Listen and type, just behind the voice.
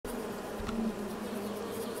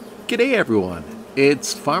G'day everyone,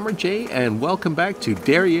 it's Farmer Jay and welcome back to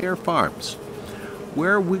Derriere Farms,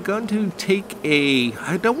 where we're going to take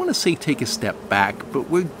I don't want to say take a step back, but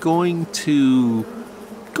we're going to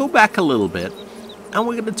go back a little bit and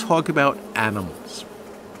we're going to talk about animals.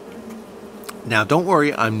 Now don't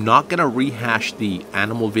worry, I'm not going to rehash the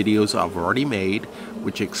animal videos I've already made,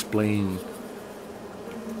 which explain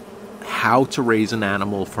how to raise an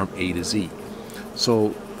animal from A to Z.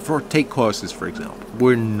 So take horses for example,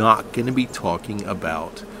 we're not going to be talking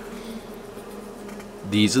about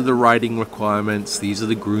these are the riding requirements, these are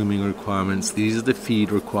the grooming requirements, these are the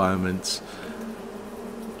feed requirements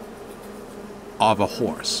of a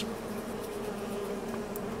horse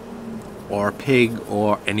or a pig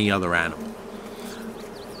or any other animal.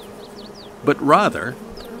 But rather,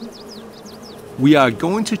 we are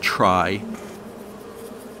going to try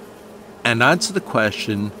and answer the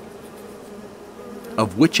question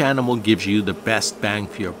of which animal gives you the best bang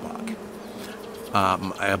for your buck.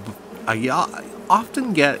 I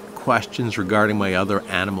often get questions regarding my other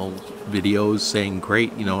animal videos saying,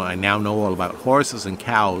 great, you know, I now know all about horses and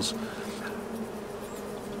cows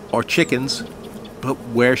or chickens, but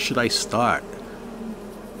where should I start?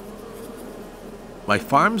 My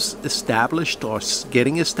farm's established or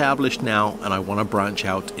getting established now, and I want to branch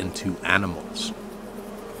out into animals.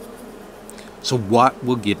 So what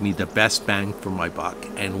will give me the best bang for my buck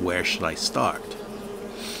and where should I start?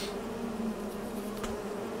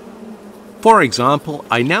 For example,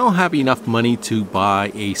 I now have enough money to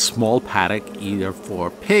buy a small paddock either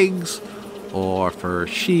for pigs or for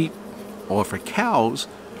sheep or for cows.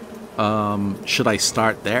 Should I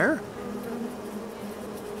start there?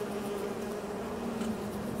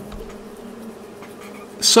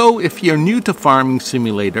 So if you're new to Farming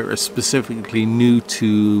Simulator, or specifically new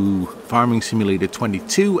to Farming Simulator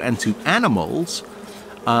 22 and to animals,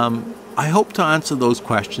 I hope to answer those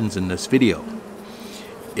questions in this video.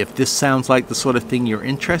 If this sounds like the sort of thing you're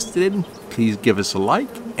interested in, please give us a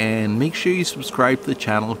like and make sure you subscribe to the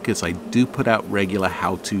channel because I do put out regular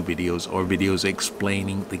how-to videos or videos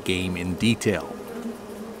explaining the game in detail.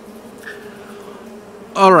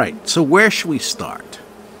 Alright, so where should we start?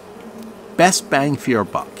 Best bang for your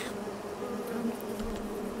buck.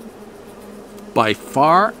 By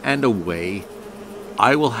far and away,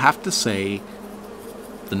 I will have to say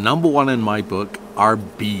the number one in my book are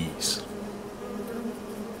bees.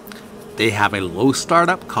 They have a low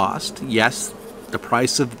startup cost. Yes, the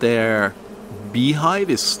price of their beehive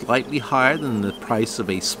is slightly higher than the price of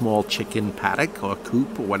a small chicken paddock or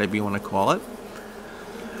coop or whatever you want to call it.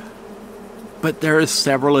 But there are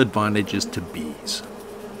several advantages to bees.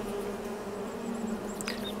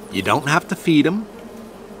 You don't have to feed them.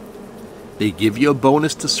 They give you a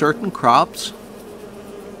bonus to certain crops.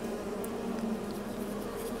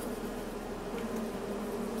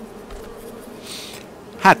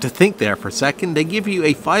 Had to think there for a second. They give you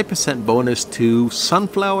a 5% bonus to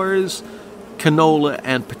sunflowers, canola,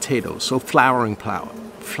 and potatoes. So flowering. I'll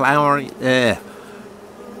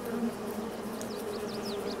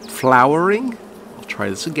try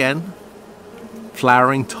this again.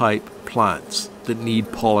 Flowering type plants that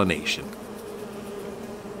need pollination.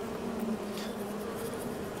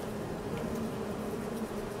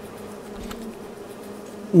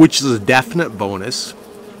 Which is a definite bonus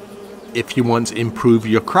if you want to improve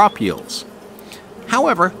your crop yields.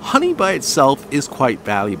 However, honey by itself is quite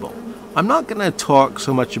valuable. I'm not going to talk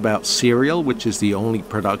so much about cereal, which is the only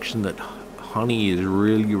production that honey is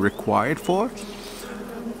really required for,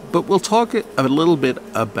 but we'll talk a little bit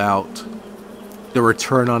about the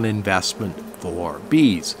return on investment for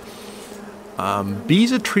bees.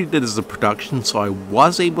 Bees are treated as a production, so I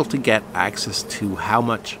was able to get access to how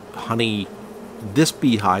much honey this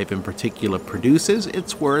beehive in particular produces.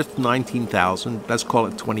 It's worth 19,000, let's call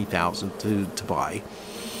it 20,000 to buy.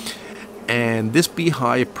 And this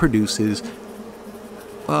beehive produces,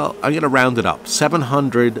 well, I'm going to round it up,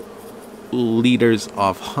 700 liters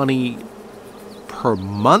of honey per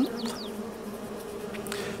month.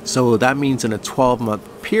 So that means in a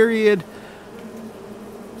 12-month period,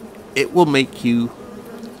 it will make you,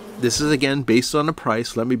 this is again based on the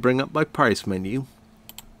price, let me bring up my price menu.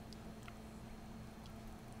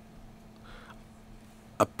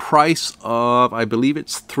 A price of, I believe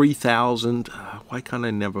it's 3,000. Why can't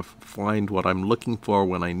I never find what I'm looking for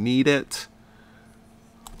when I need it?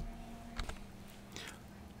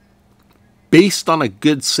 Based on a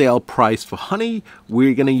good sale price for honey,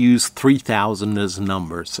 we're going to use 3,000 as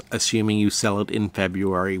numbers, assuming you sell it in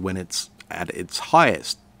February when it's at its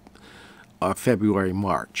highest, February,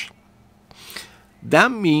 March.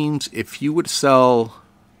 That means if you would sell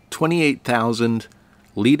 28,000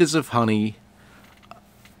 liters of honey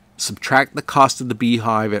subtract the cost of the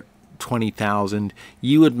beehive at $20,000,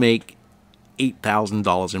 you would make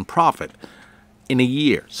 $8,000 in profit in a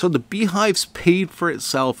year. So the beehive's paid for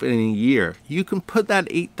itself in a year. You can put that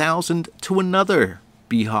 $8,000 to another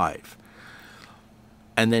beehive,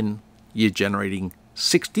 and then you're generating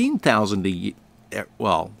 $16,000 a year.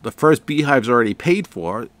 Well, the first beehive's already paid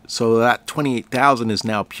for, so that $28,000 is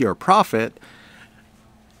now pure profit,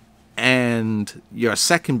 and your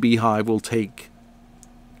second beehive will take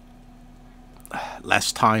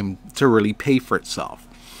less time to really pay for itself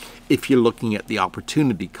if you're looking at the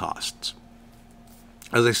opportunity costs.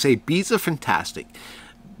 As I say, bees are fantastic.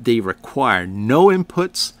 They require no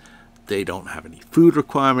inputs. They don't have any food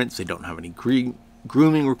requirements. They don't have any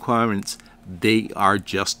grooming requirements. They are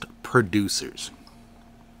just producers,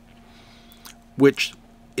 which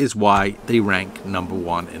is why they rank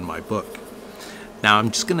 #1 in my book. Now,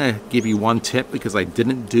 I'm just going to give you one tip, because I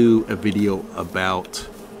didn't do a video about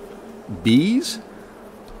bees.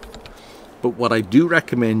 But what I do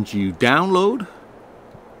recommend you download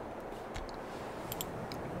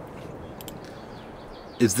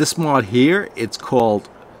is this mod here. It's called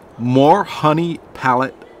More Honey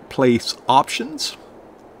Palette Place Options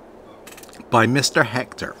by Mr.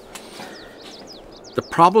 Hector. The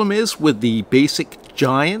problem is with the basic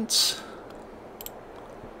giants,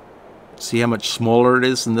 see how much smaller it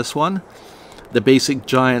is than this one? The basic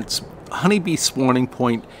giants honeybee spawning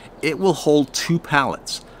point, it will hold 2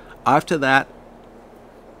 pallets. After that,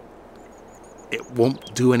 it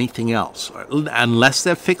won't do anything else, unless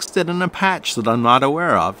they've fixed it in a patch that I'm not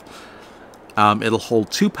aware of. It'll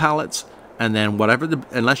hold 2 pallets, and then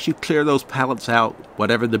unless you clear those pallets out,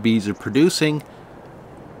 whatever the bees are producing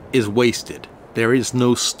is wasted. There is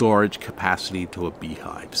no storage capacity to a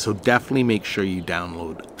beehive, so definitely make sure you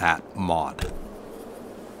download that mod.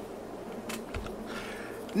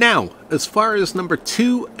 Now, as far as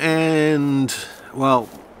 #2, and well,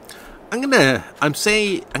 I'm gonna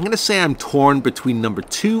say I'm torn between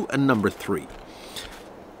 #2 and #3.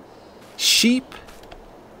 Sheep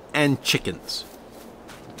and chickens.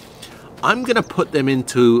 I'm gonna put them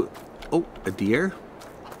into a deer.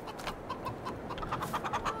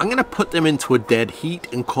 I'm gonna put them into a dead heat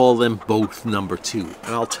and call them both #2,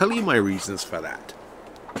 and I'll tell you my reasons for that.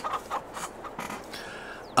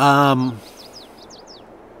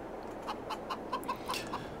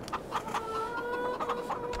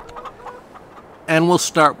 And we'll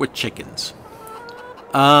start with chickens.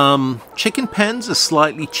 Chicken pens are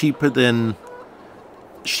slightly cheaper than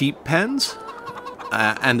sheep pens,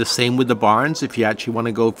 and the same with the barns. If you actually want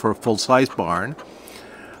to go for a full-size barn,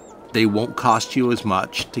 they won't cost you as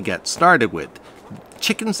much to get started with.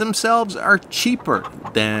 Chickens themselves are cheaper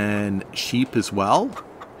than sheep as well.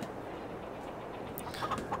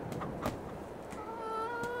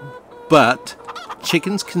 But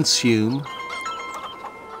chickens consume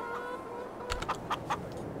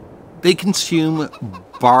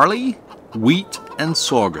barley, wheat, and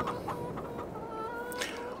sorghum,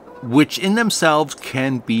 which in themselves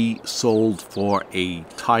can be sold for a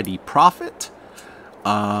tidy profit.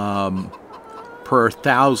 Per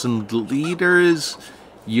 1,000 liters,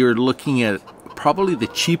 you're looking at probably the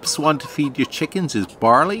cheapest one to feed your chickens is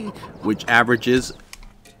barley, which averages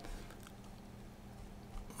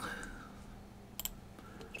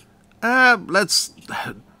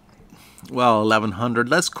well, 1,100.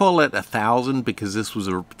 Let's call it 1,000 because this was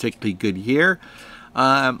a particularly good year.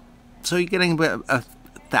 So you're getting about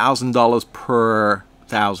 $1,000 per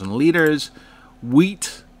 1,000 liters.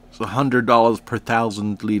 Wheat is $100 per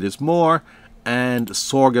 1,000 liters more, and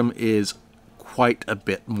sorghum is quite a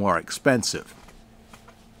bit more expensive.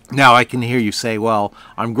 Now I can hear you say, "Well,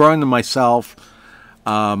 I'm growing them myself.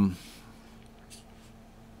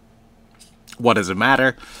 What does it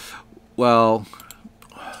matter?" Well,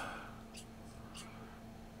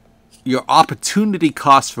 your opportunity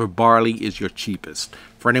cost for barley is your cheapest.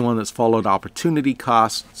 For anyone that's followed opportunity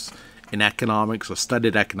costs in economics or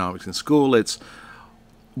studied economics in school, it's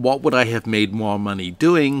what would I have made more money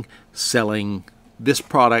doing, selling this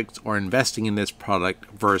product or investing in this product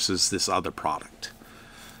versus this other product.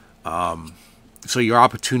 So your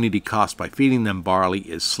opportunity cost by feeding them barley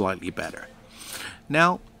is slightly better.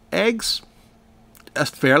 Now, eggs are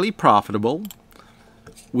fairly profitable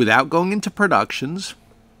without going into productions.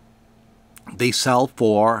 They sell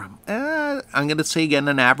for, I'm going to say again,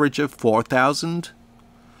 an average of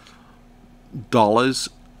 $4,000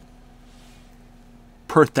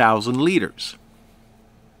 per 1,000 liters.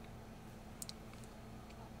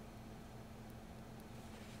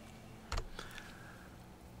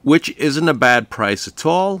 Which isn't a bad price at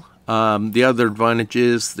all. The other advantage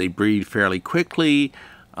is they breed fairly quickly.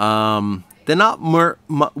 They're not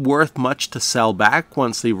worth much to sell back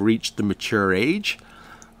once they've reached the mature age.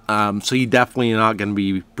 So you definitely are not going to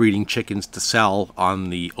be breeding chickens to sell on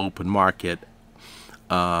the open market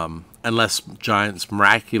unless Giants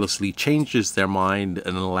miraculously changes their mind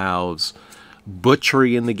and allows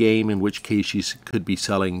butchery in the game, in which case you could be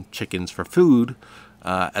selling chickens for food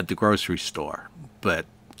at the grocery store. But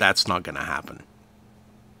that's not going to happen.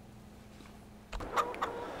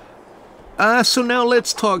 So now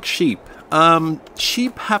let's talk sheep.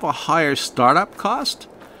 Sheep have a higher startup cost.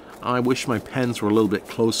 I wish my pens were a little bit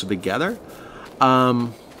closer together.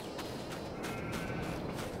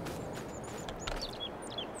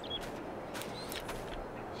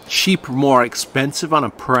 Sheep are more expensive on a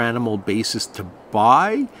per animal basis to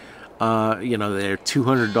buy. You know, they're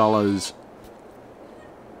 $200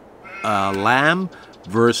 lamb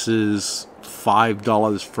versus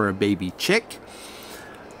 $5 for a baby chick.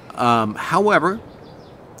 However,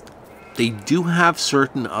 they do have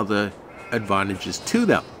certain other advantages to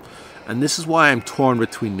them. And this is why I'm torn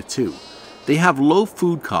between the two. They have low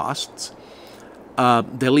food costs.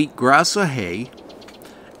 They'll eat grass or hay.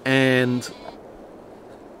 And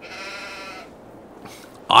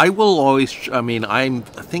I will always, I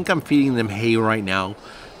think I'm feeding them hay right now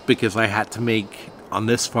because I had to make, on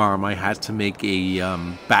this farm, I had to make a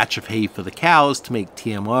batch of hay for the cows to make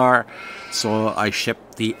TMR. So I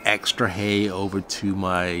shipped the extra hay over to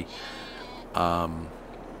my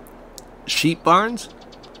sheep barns.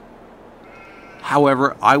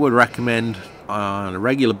 However, I would recommend on a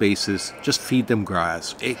regular basis, just feed them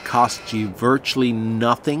grass. It costs you virtually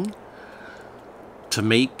nothing to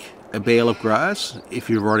make a bale of grass if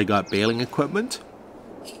you've already got baling equipment.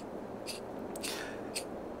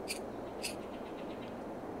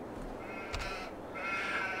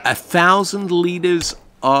 A 1,000 liters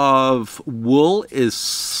of wool is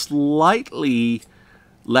slightly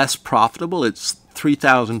less profitable. It's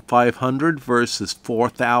 3,500 versus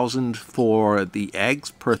 4,000 for the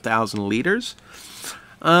eggs per 1,000 liters.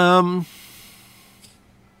 And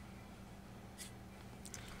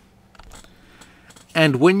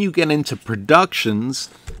when you get into productions,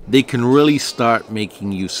 they can really start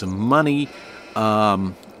making you some money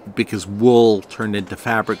because wool turned into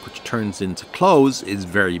fabric, which turns into clothes, is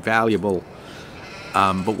very valuable.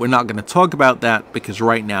 But we're not going to talk about that because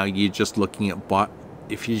right now you're just looking at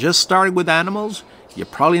if you're just starting with animals, you're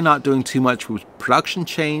probably not doing too much with production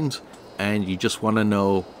chains, and you just want to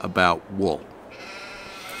know about wool.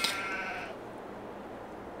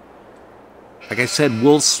 Like I said,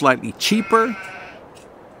 wool's slightly cheaper,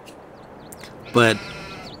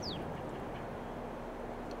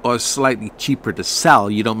 or slightly cheaper to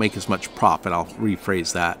sell. You don't make as much profit, I'll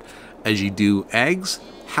rephrase that, as you do eggs.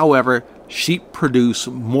 However, sheep produce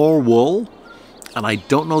more wool, and I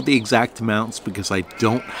don't know the exact amounts because I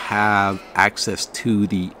don't have access to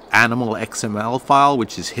the animal XML file,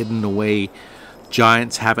 which is hidden away.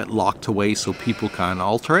 Giants have it locked away so people can't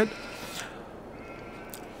alter it.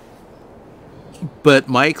 But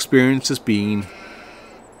my experience has been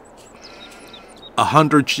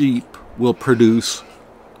 100 sheep will produce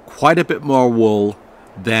quite a bit more wool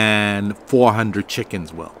than 400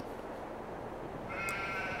 chickens will.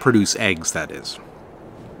 Produce eggs, that is.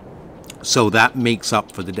 So that makes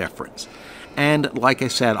up for the difference. And like I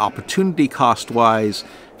said, opportunity cost wise,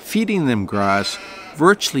 feeding them grass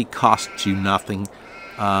virtually costs you nothing.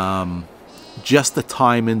 Just the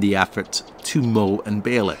time and the effort to mow and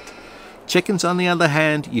bale it. Chickens, on the other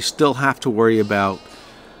hand, you still have to worry about,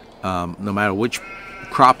 no matter which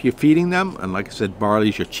crop you're feeding them, and like I said, barley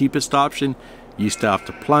is your cheapest option. You still have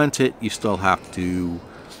to plant it, you still have to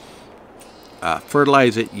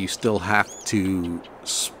fertilize it, you still have to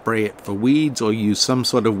spray it for weeds or use some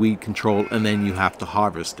sort of weed control, and then you have to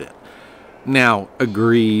harvest it. Now,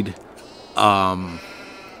 agreed,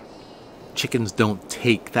 chickens don't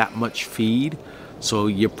take that much feed, so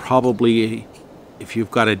you're probably, if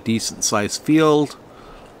you've got a decent sized field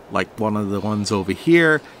like one of the ones over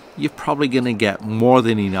here, you're probably going to get more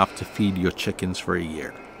than enough to feed your chickens for a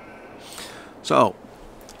year. So,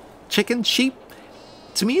 chicken, sheep,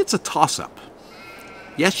 to me it's a toss-up.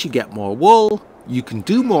 Yes, you get more wool. You can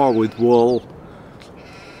do more with wool.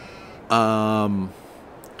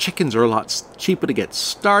 Chickens are a lot cheaper to get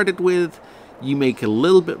started with. You make a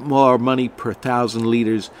little bit more money per 1,000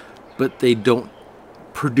 liters, but they don't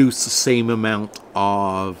produce the same amount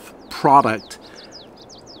of product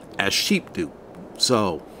as sheep do.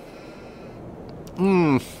 So,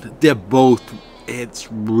 they're both,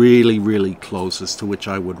 it's really, really close as to which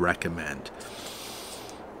I would recommend.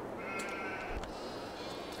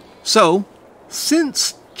 So,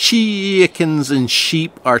 since Chickens and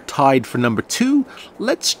sheep are tied for number 2.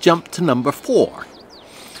 Let's jump to number 4.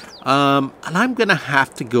 And I'm going to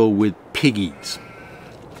have to go with piggies.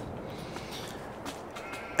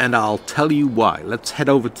 And I'll tell you why. Let's head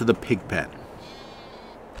over to the pig pen.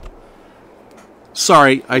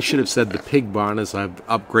 Sorry, I should have said the pig barn, as I've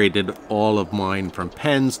upgraded all of mine from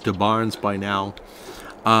pens to barns by now.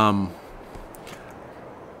 I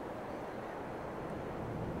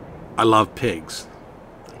love pigs.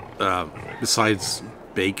 Besides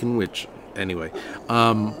bacon, which, anyway.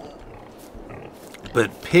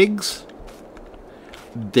 But pigs,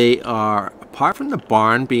 they are, apart from the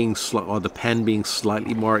barn being, or the pen being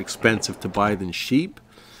slightly more expensive to buy than sheep,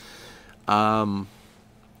 we'll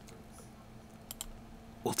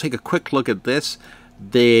take a quick look at this.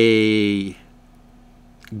 They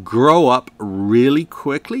grow up really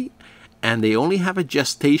quickly, and they only have a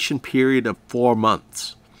gestation period of 4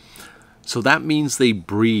 months. So that means they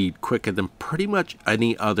breed quicker than pretty much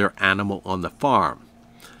any other animal on the farm.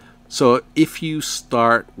 So if you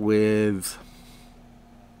start with,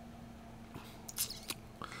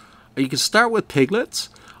 you can start with piglets,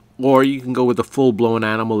 or you can go with a full-blown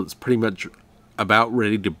animal that's pretty much about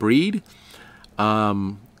ready to breed.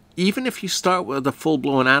 Even if you start with a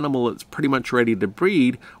full-blown animal that's pretty much ready to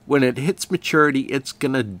breed, when it hits maturity, it's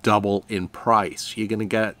going to double in price. You're going to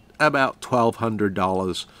get about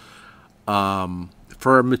 $1,200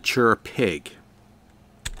 for a mature pig.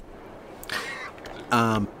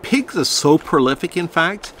 Pigs are so prolific, in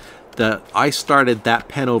fact, that I started that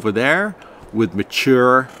pen over there with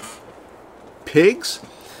mature pigs,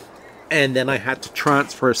 and then I had to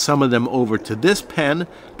transfer some of them over to this pen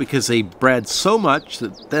because they bred so much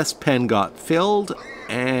that this pen got filled,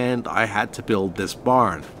 and I had to build this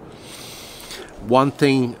barn. One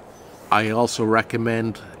thing I also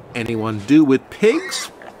recommend anyone do with pigs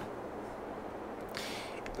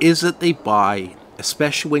is that they buy,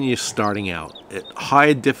 especially when you're starting out, at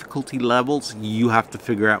higher difficulty levels, you have to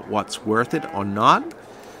figure out what's worth it or not,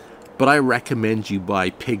 but I recommend you buy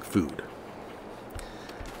pig food.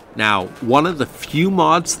 Now, one of the few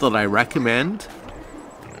mods that I recommend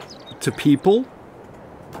to people,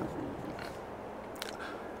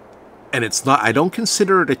 and it's not, I don't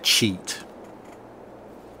consider it a cheat.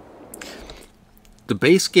 The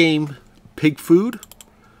base game pig food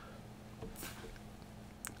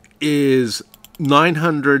is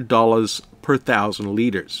 $900 per 1,000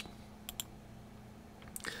 liters.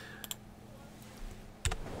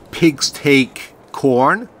 Pigs take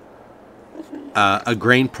corn, a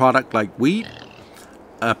grain product like wheat,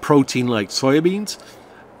 a protein like soybeans.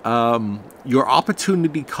 Your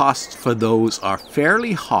opportunity costs for those are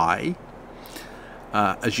fairly high.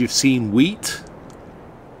 As you've seen, wheat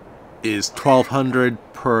is $1,200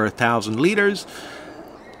 per 1,000 liters.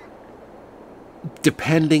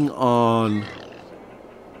 Depending on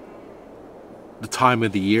the time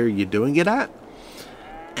of the year you're doing it at.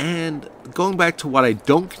 And going back to what I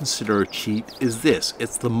don't consider a cheat is this.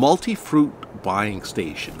 It's the multi-fruit buying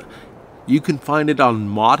station. You can find it on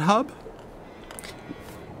ModHub.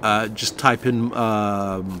 Just type in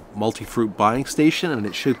multi-fruit buying station and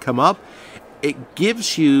it should come up. It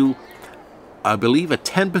gives you, I believe, a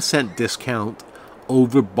 10% discount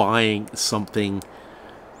over buying something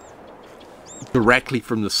directly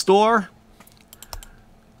from the store.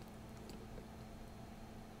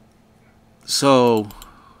 So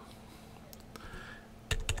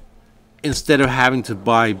instead of having to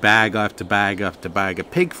buy bag after bag after bag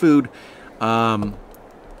of pig food,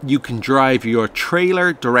 you can drive your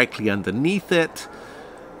trailer directly underneath it,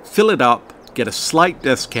 fill it up, get a slight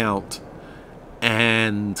discount,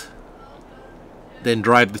 and then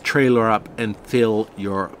drive the trailer up and fill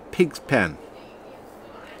your pig's pen.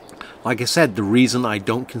 Like I said, the reason I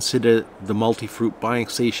don't consider the multi-fruit buying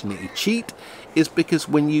station a cheat is because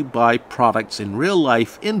when you buy products in real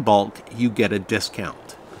life in bulk, you get a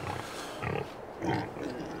discount.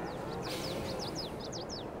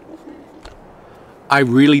 I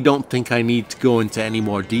really don't think I need to go into any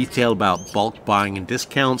more detail about bulk buying and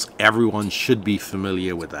discounts. Everyone should be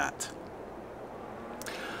familiar with that.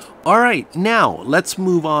 Alright, now let's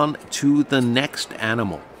move on to the next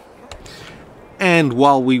animal. And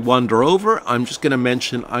while we wander over, I'm just going to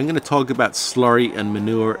mention, I'm going to talk about slurry and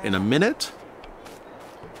manure in a minute.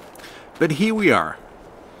 But here we are.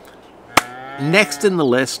 Next in the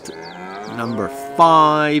list, number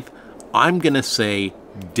 5, I'm going to say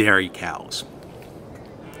dairy cows.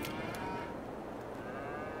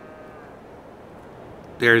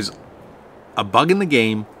 There's a bug in the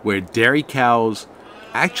game where dairy cows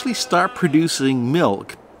actually start producing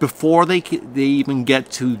milk before they even get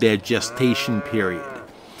to their gestation period.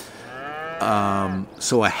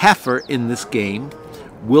 So a heifer in this game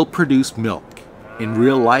will produce milk. In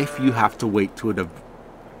real life, you have to wait till it have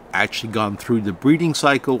actually gone through the breeding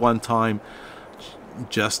cycle one time,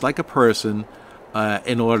 just like a person,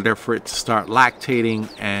 in order for it to start lactating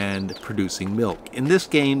and producing milk. In this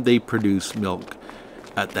game, they produce milk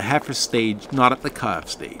at the heifer stage, not at the calf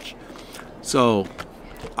stage. So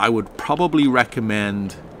I would probably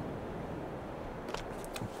recommend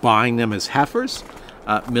buying them as heifers,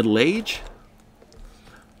 middle age,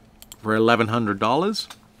 for $1,100,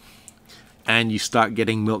 and you start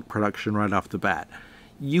getting milk production right off the bat.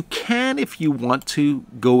 You can, if you want to,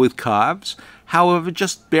 go with calves. However,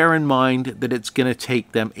 just bear in mind that it's going to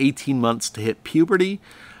take them 18 months to hit puberty,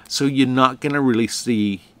 so you're not going to really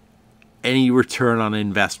see any return on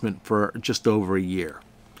investment for just over a year.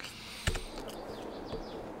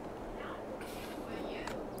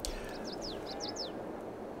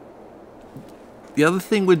 The other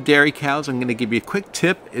thing with dairy cows, I'm going to give you a quick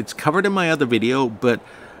tip. It's covered in my other video, but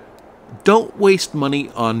don't waste money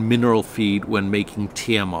on mineral feed when making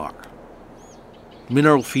TMR.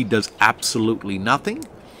 Mineral feed does absolutely nothing.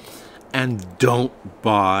 And don't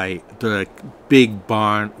buy the big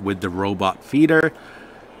barn with the robot feeder.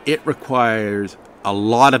 It requires a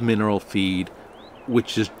lot of mineral feed,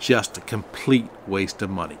 which is just a complete waste of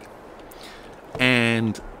money.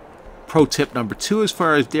 And pro tip number 2, as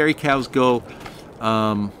far as dairy cows go,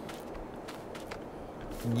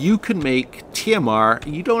 you can make TMR.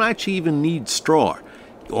 You don't actually even need straw.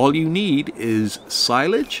 All you need is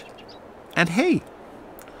silage and hay.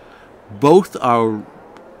 Both are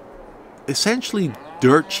essentially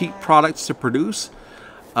dirt cheap products to produce.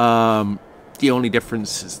 The only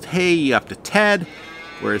difference is hay, you have to ted,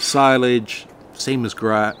 whereas silage, same as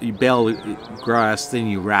grass, you bale grass, then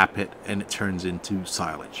you wrap it and it turns into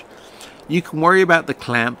silage. You can worry about the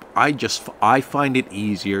clamp. I find it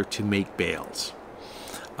easier to make bales.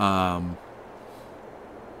 You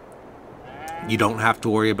don't have to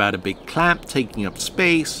worry about a big clamp taking up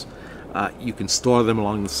space. You can store them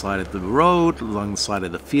along the side of the road, along the side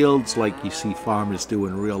of the fields, like you see farmers do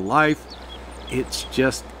in real life. It's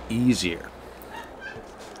just easier.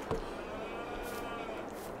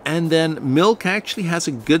 And then milk actually has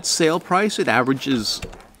a good sale price. It averages,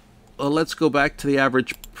 well, let's go back to the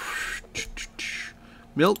average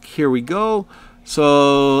milk. Here we go.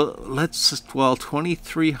 So let's just, well,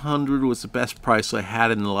 $2,300 was the best price I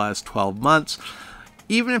had in the last 12 months.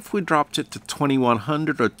 Even if we dropped it to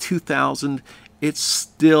 $2,100 or $2,000, it's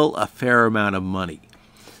still a fair amount of money.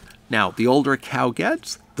 Now, the older a cow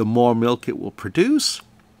gets, the more milk it will produce.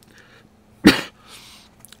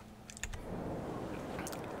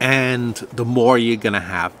 And the more you're going to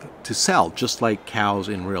have to sell, just like cows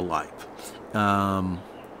in real life.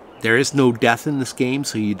 There is no death in this game,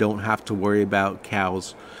 so you don't have to worry about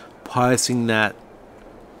cows passing that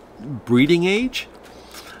breeding age.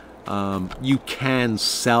 You can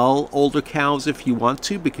sell older cows if you want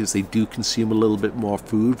to, because they do consume a little bit more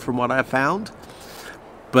food from what I found.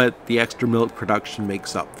 But the extra milk production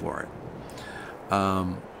makes up for it.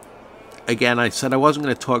 Again, I said I wasn't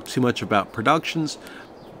going to talk too much about productions,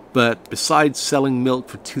 but besides selling milk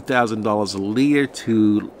for $2,000 a liter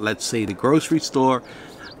to, let's say, the grocery store,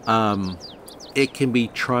 it can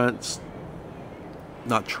be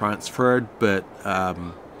not transferred, but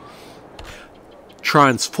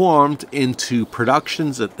transformed into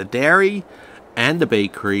productions at the dairy and the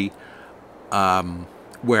bakery,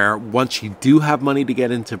 where once you do have money to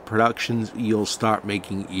get into productions, you'll start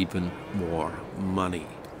making even more money.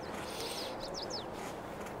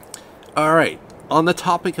 All right, on the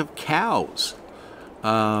topic of cows,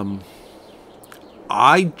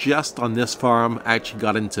 I just on this farm actually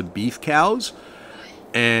got into beef cows,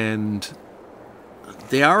 and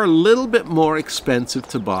they are a little bit more expensive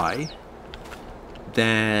to buy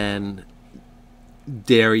than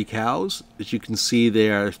dairy cows. As you can see, they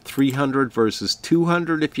are $300 versus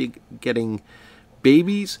 $200 if you're getting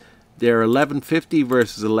babies. They're $1,150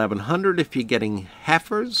 versus $1,100 if you're getting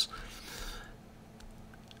heifers.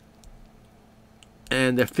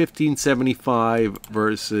 And they're $1,575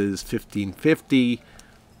 versus $1,550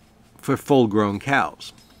 for full-grown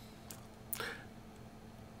cows.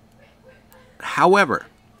 However,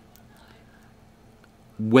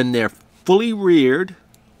 when they're fully reared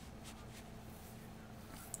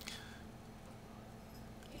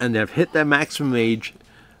and they've hit their maximum age,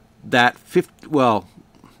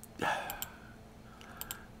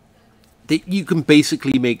 you can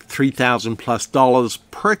basically make $3,000 plus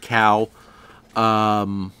per cow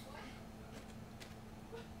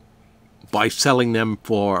by selling them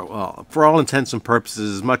for, well, for all intents and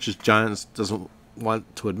purposes, as much as Giants doesn't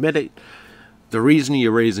want to admit it, The reason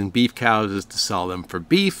you're raising beef cows is to sell them for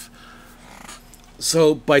beef.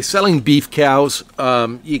 So by selling beef cows,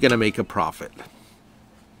 you're going to make a profit.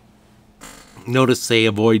 Notice they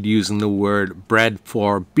avoid using the word bred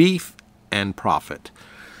for beef and profit.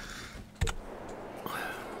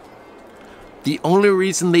 The only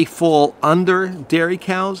reason they fall under dairy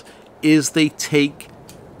cows is they take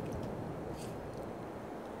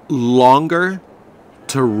longer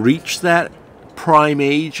to reach that prime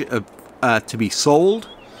age of to be sold.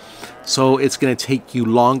 So it's going to take you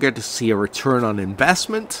longer to see a return on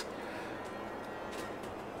investment.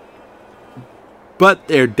 But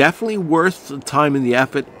they're definitely worth the time and the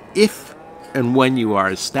effort if and when you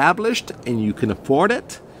are established and you can afford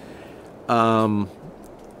it.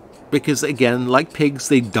 Because again, like pigs,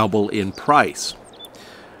 they double in price.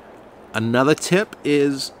 Another tip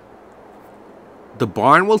is the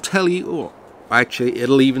barn will tell you, or actually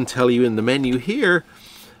it'll even tell you in the menu here.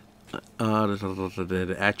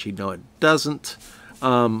 Actually, no, it doesn't.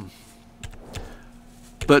 But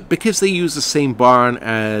because they use the same barn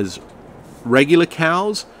as regular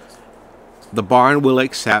cows, the barn will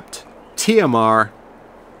accept TMR,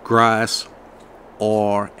 grass,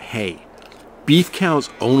 or hay. Beef cows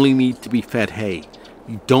only need to be fed hay.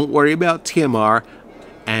 You don't worry about TMR,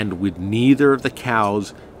 and with neither of the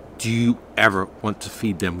cows do you ever want to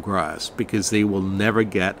feed them grass, because they will never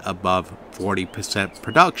get above 40%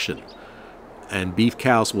 production. And beef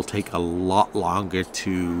cows will take a lot longer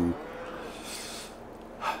to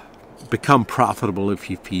become profitable if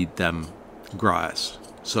you feed them grass.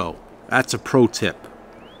 So that's a pro tip.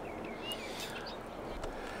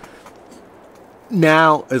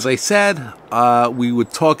 Now, as I said, we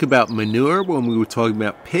would talk about manure when we were talking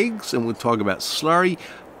about pigs, and we'd talk about slurry.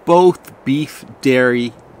 Both beef,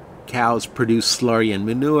 dairy cows produce slurry and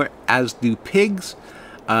manure, as do pigs.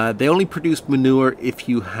 They only produce manure if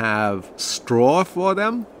you have straw for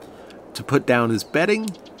them to put down as bedding,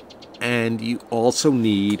 and you also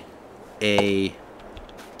need a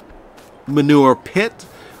manure pit,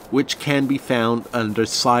 which can be found under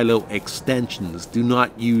silo extensions. Do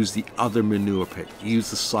not use the other manure pit. Use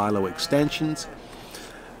the silo extensions.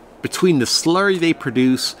 Between the slurry they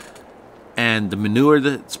produce and the manure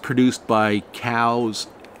that's produced by cows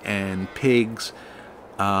and pigs,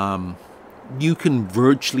 you can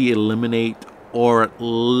virtually eliminate, or at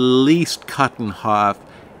least cut in half,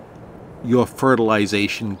 your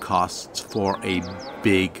fertilization costs for a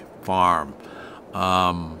big farm.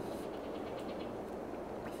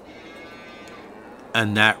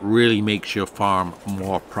 And that really makes your farm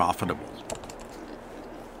more profitable.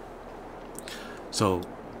 So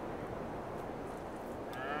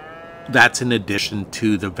that's in addition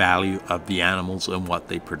to the value of the animals and what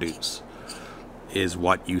they produce, is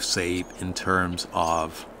what you save in terms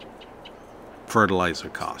of fertilizer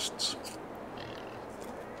costs.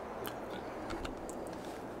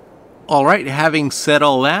 All right, having said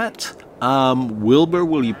all that, Wilbur,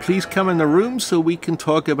 will you please come in the room so we can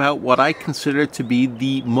talk about what I consider to be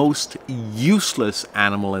the most useless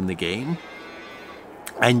animal in the game,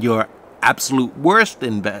 and your absolute worst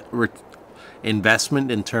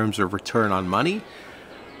investment in terms of return on money,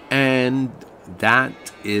 and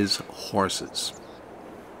that is horses.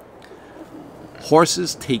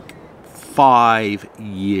 Horses take 5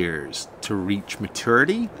 years to reach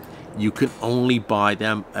maturity. You can only buy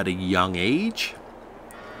them at a young age.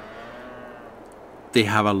 They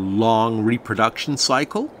have a long reproduction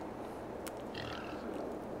cycle.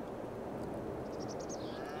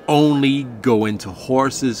 Only go into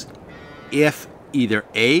horses if either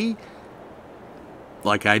A,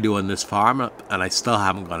 like I do on this farm, and I still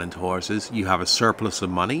haven't gone into horses, you have a surplus of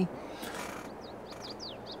money,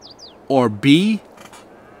 or B,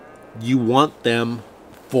 you want them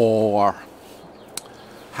for,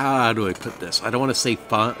 how do I put this? I don't want to say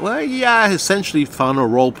fun. Well, yeah, essentially fun or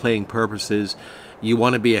role-playing purposes. You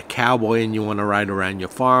want to be a cowboy and you want to ride around your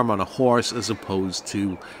farm on a horse, as opposed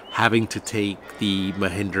to having to take the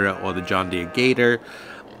Mahindra or the John Deere Gator,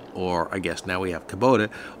 or I guess now we have Kubota,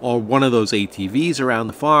 or one of those ATVs around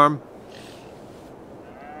the farm.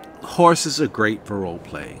 Horses are great for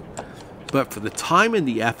role-playing. But for the time and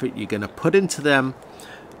the effort you're going to put into them,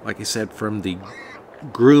 like I said, from the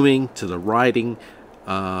grooming to the riding,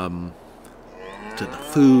 to the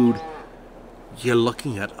food, you're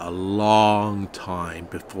looking at a long time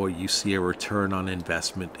before you see a return on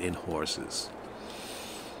investment in horses.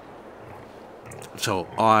 So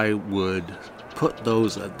I would put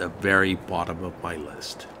those at the very bottom of my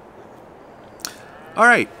list.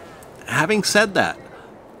 Alright, having said that,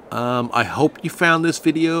 I hope you found this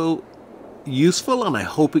video useful, and I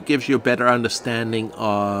hope it gives you a better understanding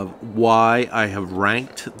of why I have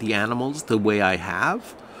ranked the animals the way I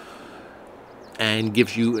have, and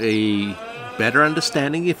gives you a better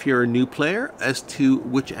understanding if you're a new player as to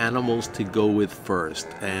which animals to go with first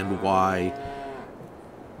and why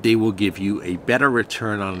they will give you a better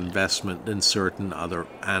return on investment than certain other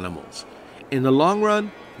animals. In the long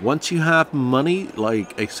run, once you have money,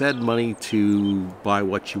 like I said, money to buy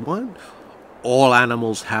what you want, all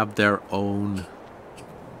animals have their own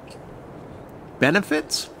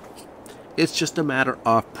benefits. It's just a matter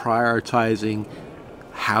of prioritizing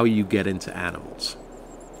how you get into animals.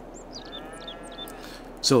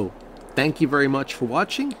 So, thank you very much for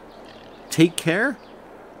watching. Take care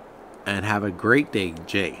and have a great day,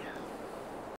 Jay.